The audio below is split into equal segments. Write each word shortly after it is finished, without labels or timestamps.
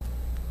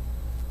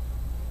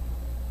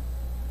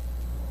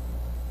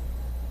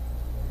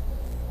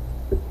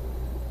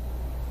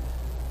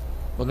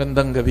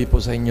Magandang gabi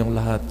po sa inyong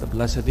lahat. A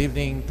blessed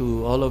evening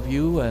to all of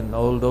you and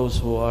all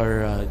those who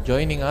are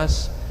joining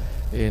us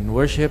in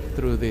worship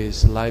through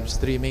this live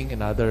streaming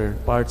in other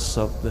parts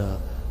of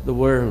the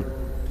world.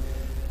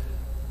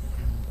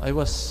 I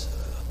was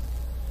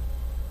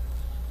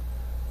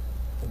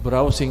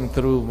browsing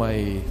through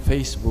my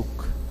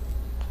Facebook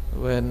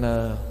when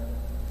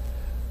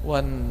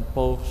one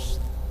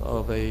post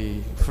of a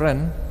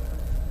friend,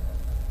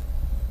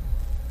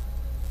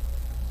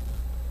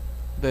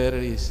 there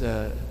is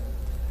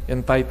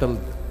entitled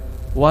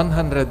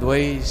 100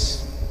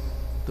 Ways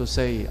to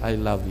Say I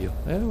Love You.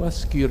 I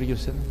was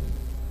curious and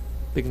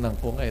tignan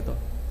ko nga ito.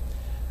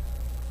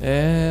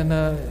 And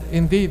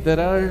indeed, there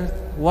are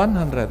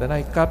 100 and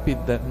I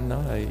copied them,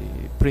 no? I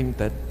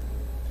printed.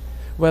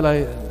 Well,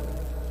 I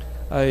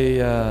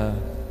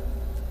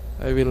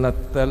will not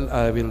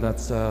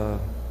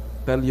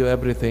tell you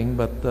everything,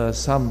 but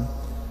some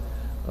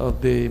of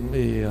the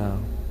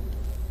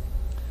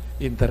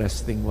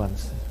interesting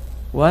ones.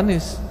 One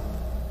is,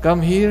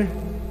 come here,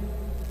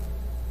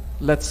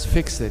 let's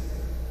fix it.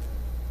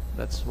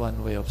 That's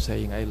one way of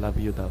saying I love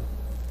you daw.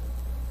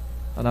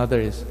 Another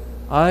is,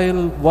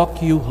 I'll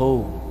walk you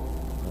home.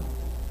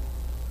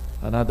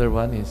 Another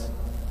one is,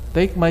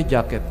 take my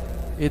jacket,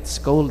 it's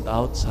cold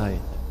outside.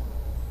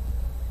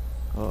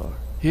 Or,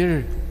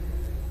 here,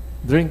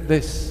 drink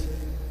this,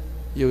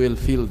 you will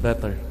feel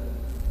better.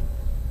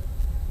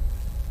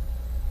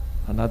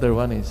 Another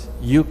one is,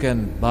 you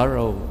can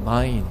borrow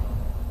mine.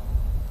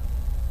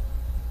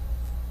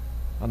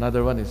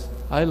 Another one is,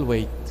 I'll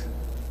wait.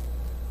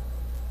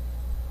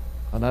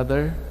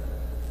 Another,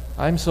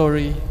 I'm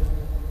sorry,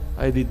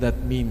 I did not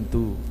mean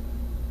to.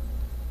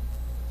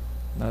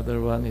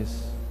 Another one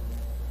is,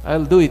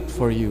 I'll do it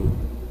for you.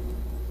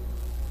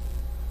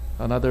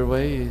 Another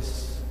way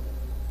is,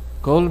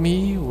 call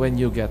me when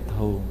you get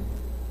home.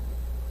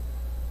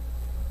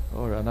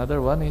 Or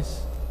another one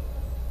is,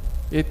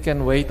 it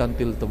can wait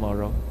until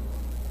tomorrow.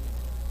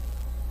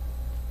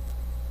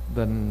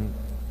 Then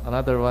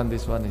another one,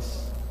 this one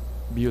is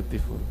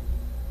beautiful.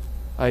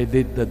 I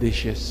did the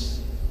dishes.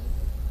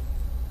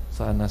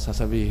 Sana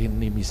sasabihin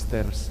ni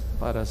Mr.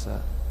 para sa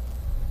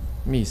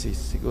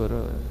Mrs.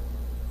 siguro.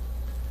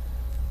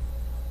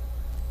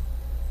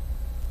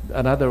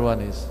 Another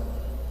one is,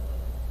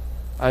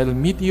 I'll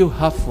meet you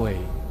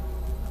halfway.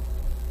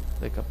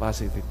 The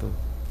capacity to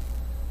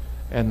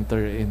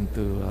enter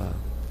into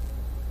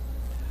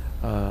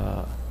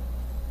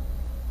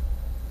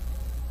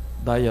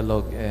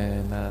dialogue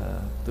and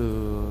to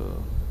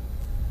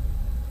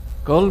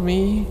call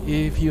me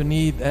if you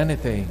need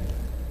anything.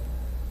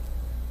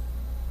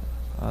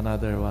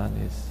 Another one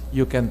is,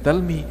 you can tell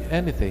me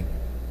anything.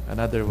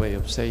 Another way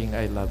of saying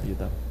I love you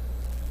daw.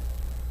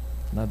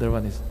 Another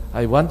one is,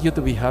 I want you to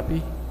be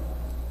happy.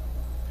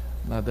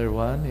 Another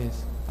one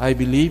is, I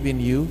believe in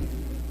you.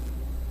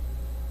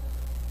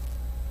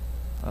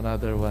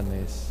 Another one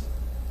is,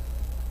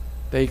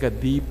 take a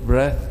deep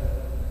breath.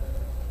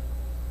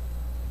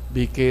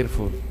 Be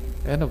careful.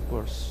 And of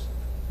course,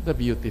 the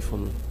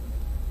beautiful,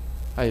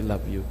 I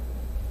love you.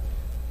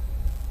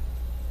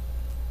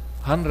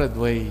 100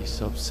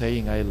 ways of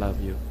saying I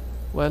love you.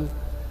 Well,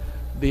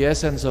 the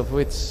essence of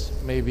which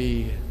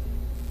maybe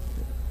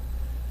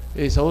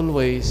is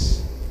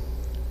always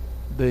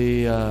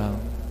for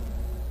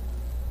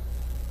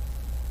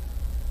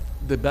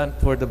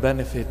the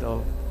benefit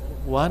of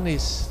one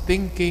is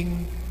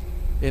thinking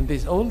in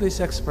this, all these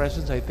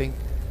expressions. I think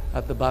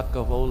at the back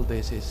of all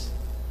this is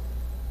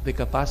the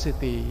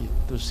capacity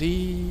to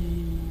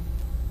see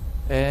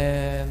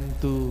and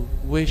to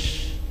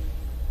wish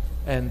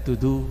and to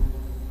do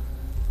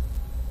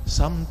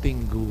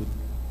something good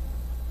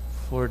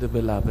for the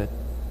beloved.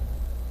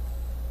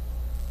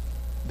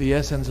 The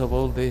essence of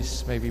all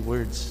this, maybe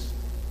words,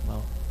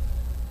 no,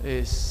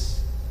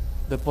 is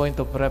the point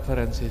of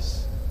reference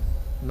is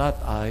not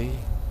I,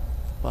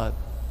 but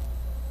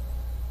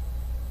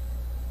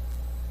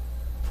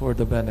for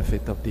the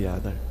benefit of the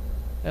other.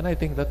 And I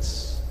think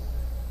that's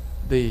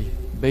the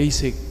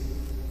basic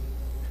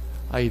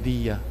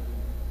idea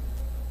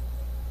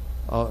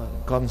or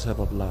concept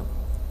of love.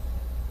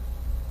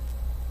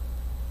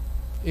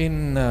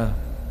 In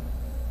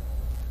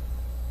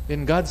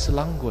God's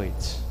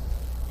language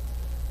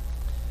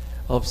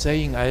of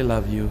saying I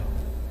love you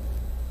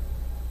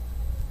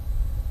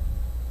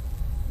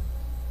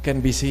can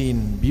be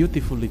seen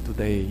beautifully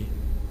today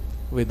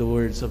with the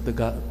words of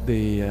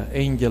the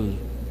angel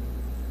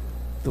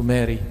to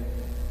Mary.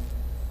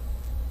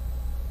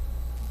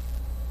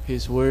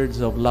 His words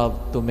of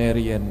love to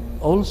Mary and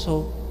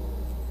also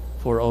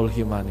for all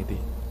humanity.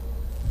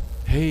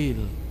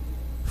 Hail,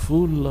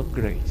 full of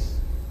grace,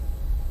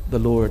 the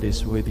Lord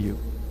is with you.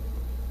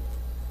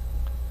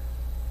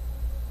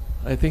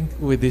 I think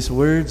with these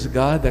words,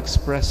 God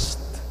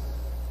expressed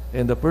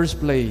in the first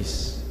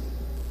place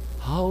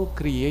how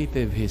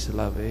creative His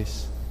love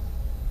is.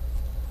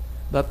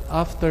 That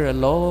after a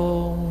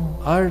long,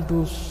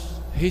 arduous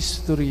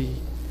history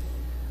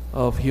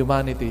of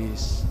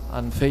humanity's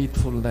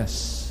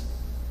unfaithfulness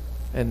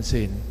and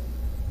sin,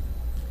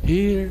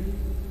 here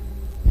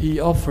He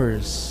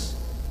offers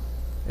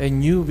a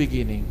new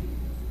beginning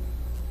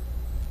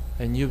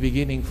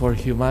for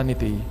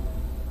humanity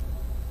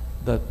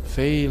that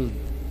failed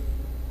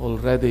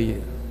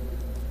already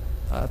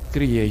at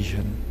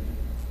creation.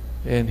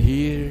 And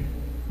here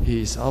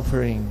He is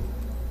offering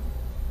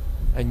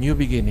a new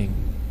beginning.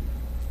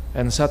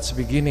 And such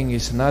beginning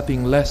is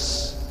nothing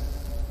less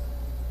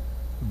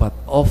but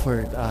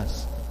offered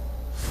us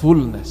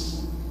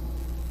fullness.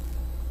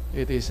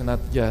 It is not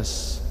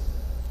just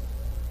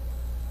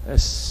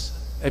as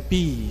a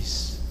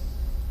piece,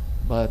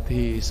 but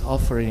He is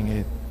offering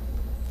it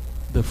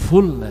the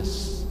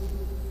fullness.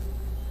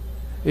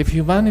 If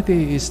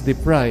humanity is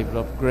deprived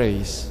of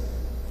grace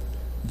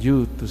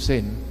due to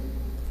sin,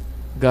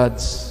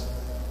 God's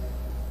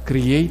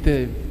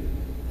creative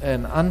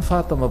and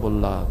unfathomable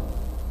love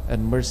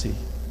and mercy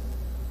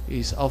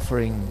is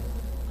offering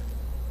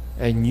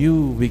a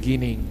new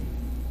beginning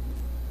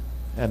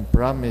and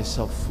promise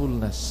of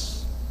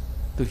fullness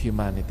to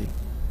humanity.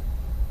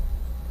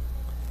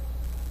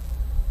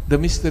 The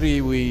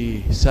mystery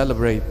we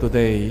celebrate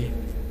today,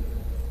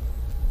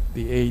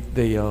 the 8th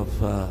day of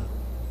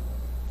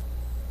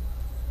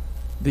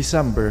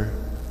December,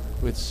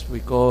 which we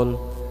call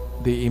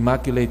the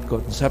Immaculate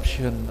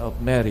Conception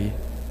of Mary,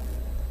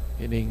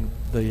 meaning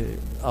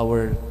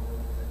our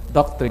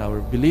doctrine, our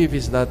belief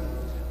is that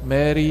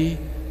Mary,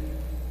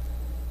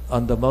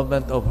 on the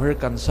moment of her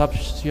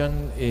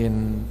conception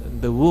in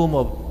the womb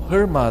of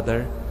her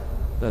mother,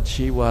 that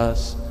she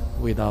was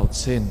without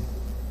sin.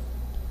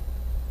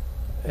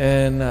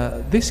 And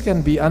this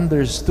can be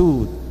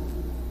understood,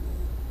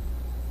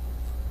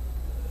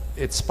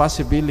 its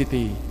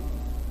possibility,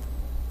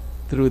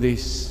 through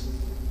this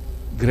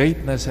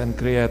greatness and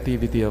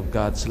creativity of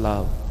God's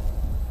love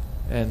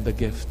and the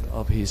gift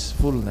of His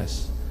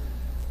fullness.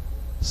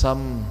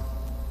 Some,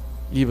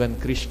 even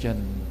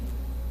Christian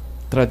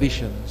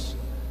traditions,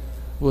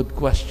 would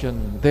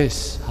question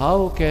this: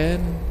 how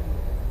can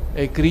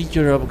a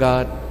creature of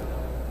God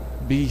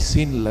be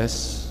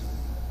sinless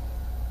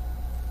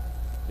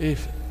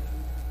if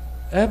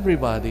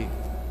everybody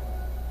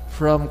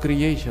from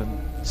creation,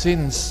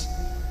 since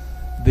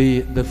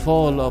the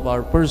fall of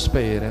our first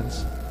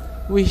parents,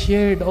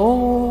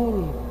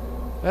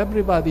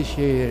 everybody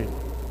shared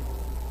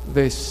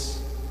this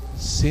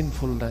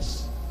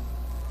sinfulness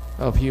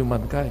of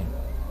humankind?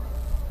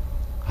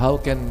 How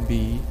can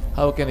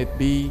it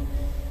be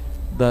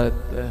that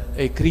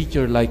a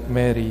creature like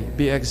Mary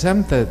be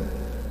exempted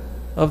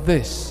of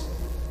this?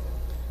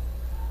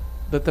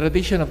 The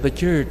tradition of the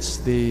Church,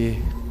 the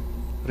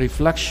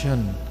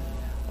reflection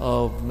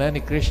of many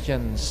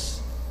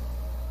Christians,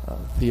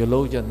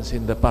 theologians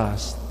in the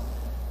past,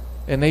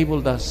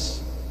 enabled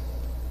us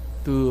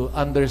to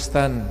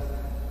understand.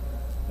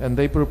 And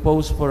they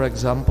propose, for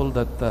example,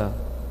 that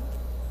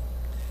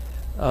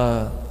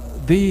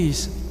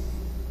this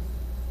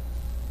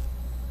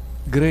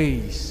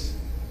grace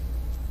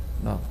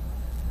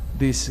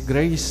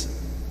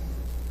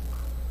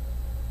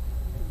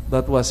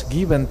that was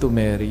given to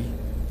Mary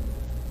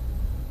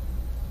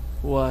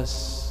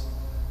was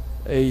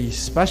a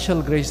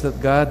special grace that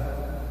God,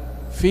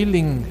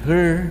 filling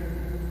her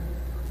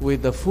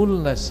with the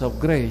fullness of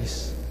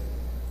grace,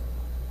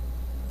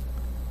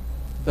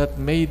 that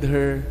made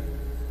her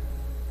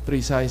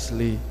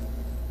precisely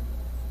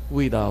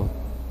without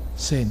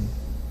sin.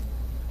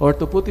 Or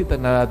to put it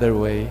another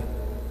way,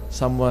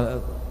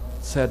 someone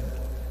said,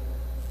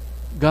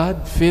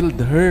 God filled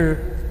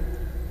her,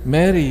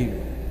 Mary,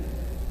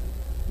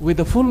 with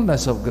the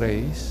fullness of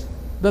grace,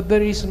 that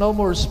there is no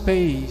more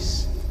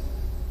space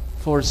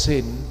for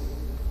sin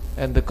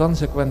and the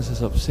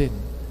consequences of sin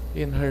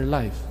in her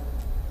life.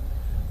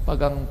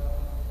 Pag ang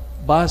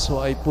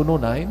baso ay puno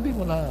na, hindi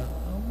mo na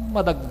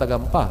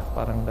madagdagan pa.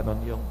 Parang ganon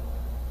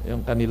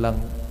yung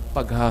kanilang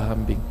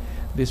paghahambing.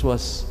 This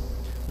was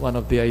one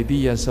of the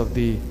ideas of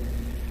the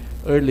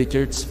early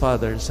church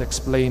fathers,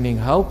 explaining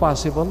how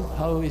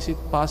is it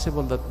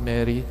possible that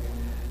Mary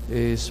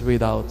is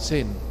without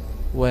sin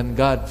when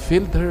God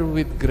filled her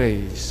with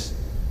grace.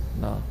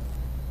 No,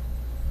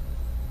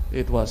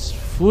 it was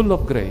full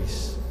of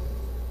grace.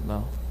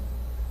 No,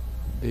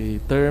 the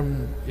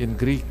term in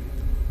Greek,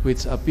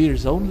 which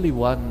appears only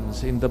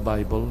once in the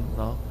Bible,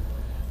 no,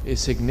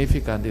 is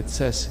significant. It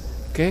says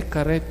 "ke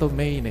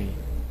karetomene,"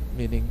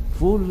 meaning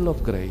full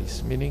of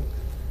grace, meaning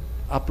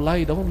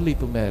applied only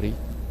to Mary,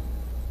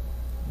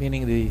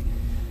 meaning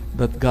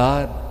that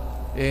God,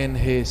 in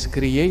His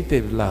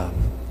creative love,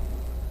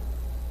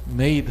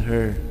 made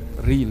her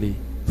really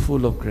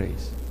full of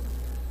grace.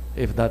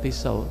 If that is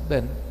so,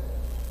 then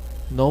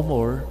no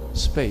more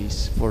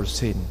space for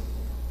sin.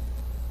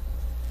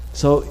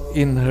 So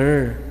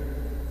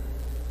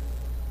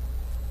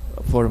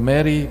for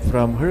Mary,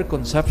 from her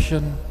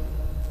conception,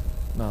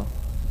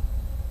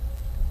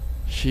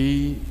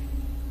 she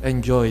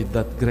enjoyed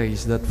that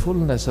grace, that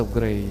fullness of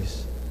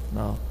grace.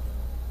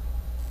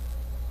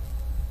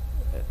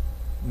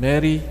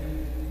 Mary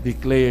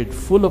declared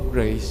full of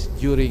grace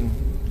during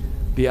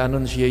the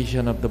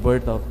annunciation of the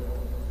birth of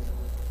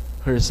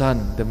her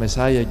Son, the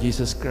Messiah,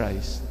 Jesus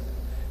Christ,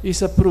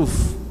 is a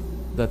proof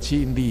that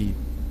she indeed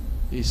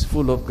is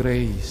full of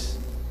grace,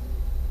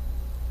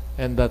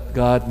 and that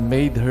God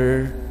made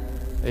her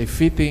a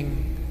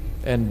fitting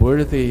and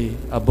worthy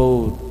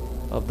abode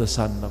of the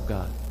Son of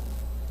God.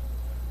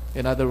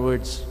 In other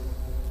words,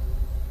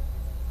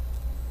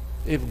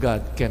 if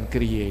God can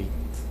create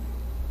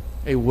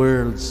a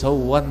world so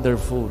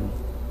wonderful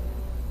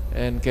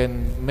and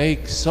can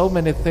make so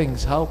many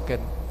things, how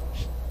can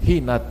He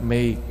not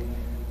make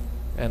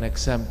and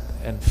exempt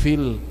and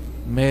fill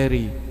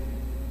Mary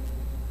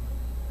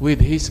with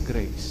His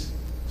grace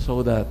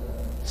so that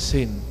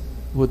sin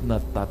would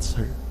not touch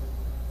her?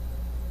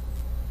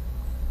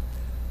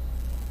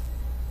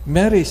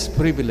 Mary's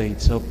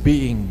privilege of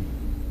being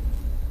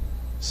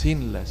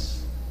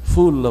sinless,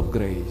 full of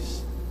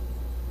grace,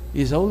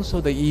 is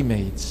also the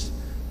image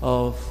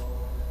of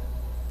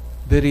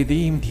the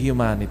redeemed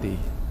humanity,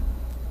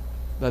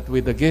 that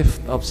with the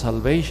gift of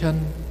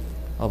salvation,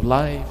 of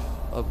life,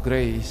 of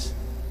grace,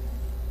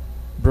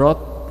 brought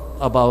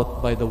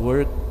about by the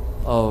work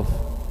of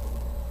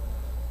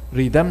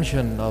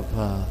redemption of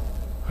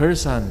her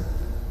Son,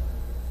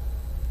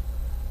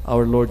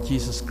 our Lord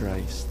Jesus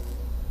Christ.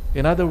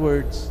 In other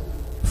words,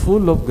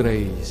 full of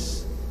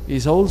grace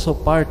is also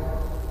part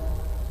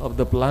of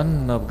the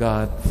plan of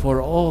God for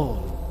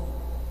all,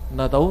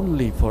 not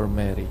only for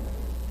Mary.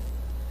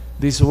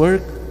 This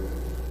work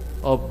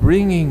of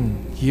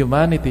bringing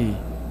humanity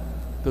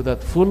to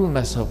that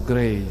fullness of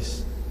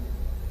grace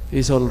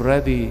is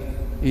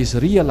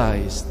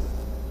realized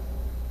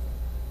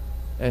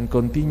and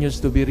continues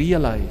to be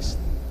realized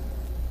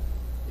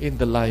in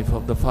the life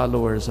of the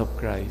followers of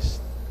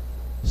Christ,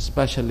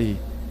 especially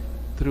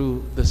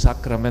through the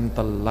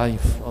sacramental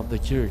life of the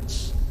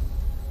Church,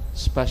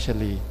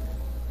 especially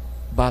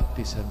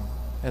baptism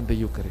and the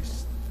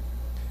Eucharist.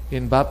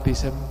 In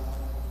baptism,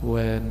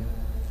 when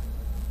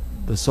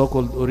the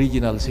so-called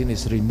original sin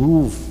is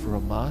removed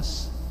from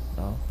us,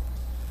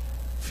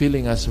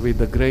 filling us with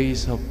the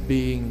grace of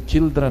being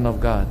children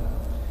of God,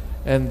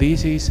 and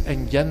this is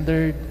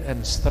engendered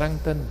and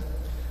strengthened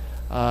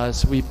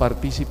as we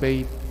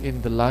participate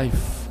in the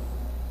life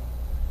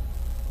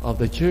of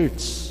the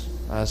Church,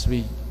 as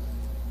we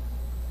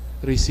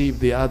receive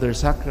the other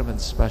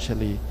sacraments,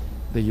 especially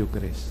the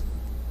Eucharist.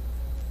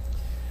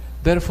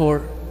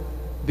 Therefore,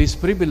 this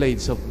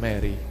privilege of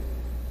Mary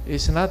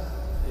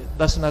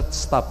does not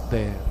stop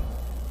there.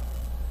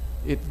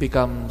 It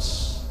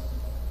becomes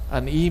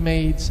an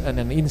image and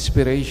an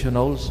inspiration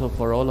also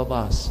for all of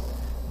us,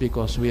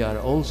 because we are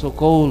also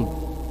called,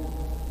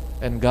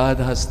 and God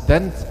has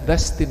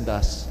destined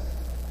us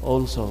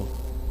also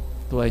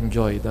to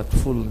enjoy that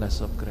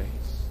fullness of grace.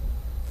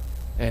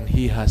 And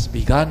He has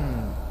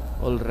begun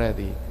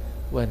already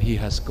when He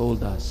has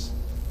called us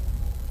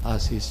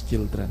as His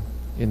children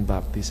in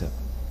baptism.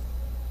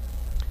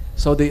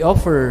 So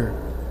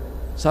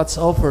such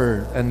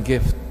offer and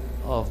gift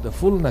of the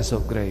fullness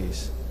of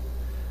grace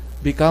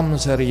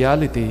becomes a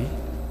reality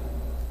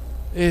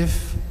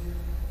if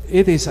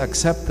it is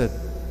accepted,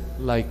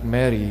 like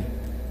Mary,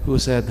 who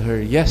said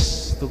her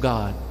yes to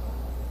God.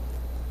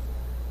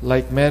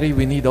 Like Mary,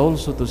 we need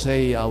also to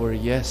say our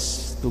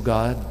yes to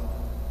God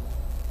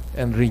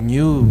and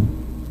renew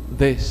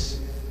this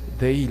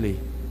daily.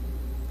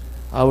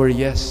 Our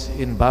yes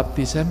in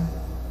baptism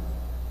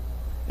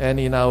and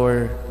in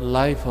our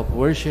life of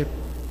worship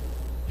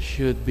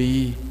should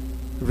be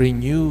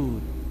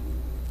renewed,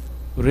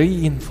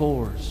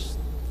 reinforced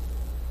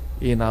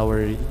in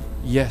our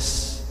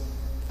yes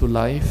to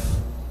life,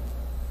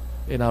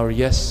 in our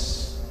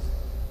yes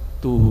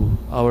to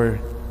our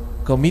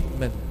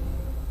commitment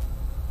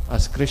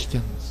as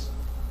Christians.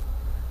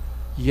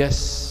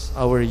 Yes,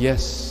 our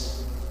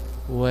yes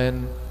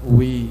when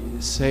we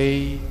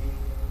say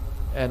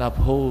and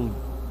uphold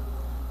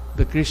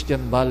the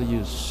Christian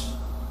values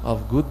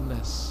of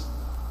goodness,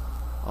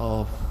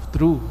 of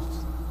truth,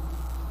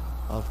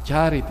 of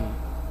charity,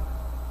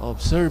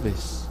 of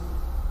service.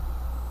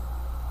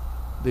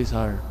 These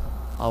are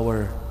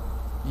our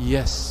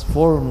yes,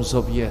 forms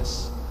of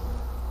yes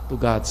to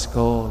God's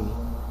call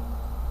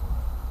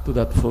to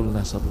that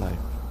fullness of life.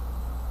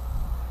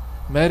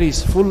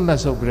 Mary's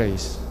fullness of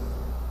grace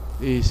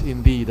is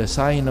indeed a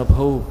sign of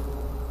hope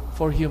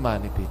for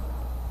humanity,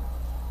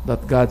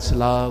 that God's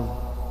love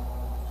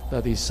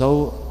that is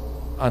so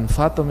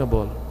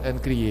unfathomable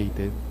and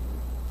creative,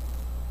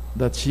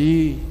 that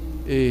she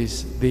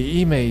is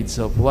the image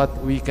of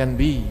what we can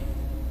be,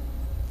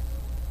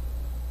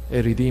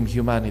 a redeemed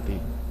humanity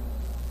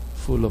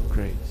full of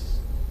grace.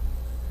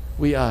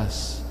 We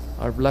ask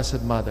our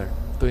Blessed Mother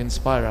to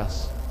inspire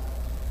us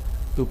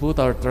to put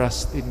our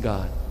trust in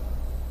God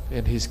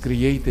and His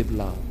created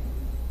love,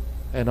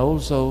 and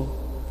also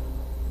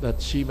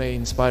that she may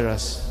inspire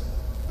us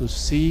to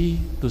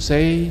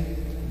say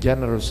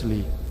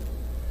generously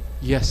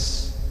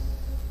yes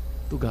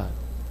to God,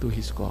 to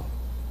His call.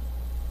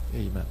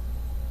 Amen.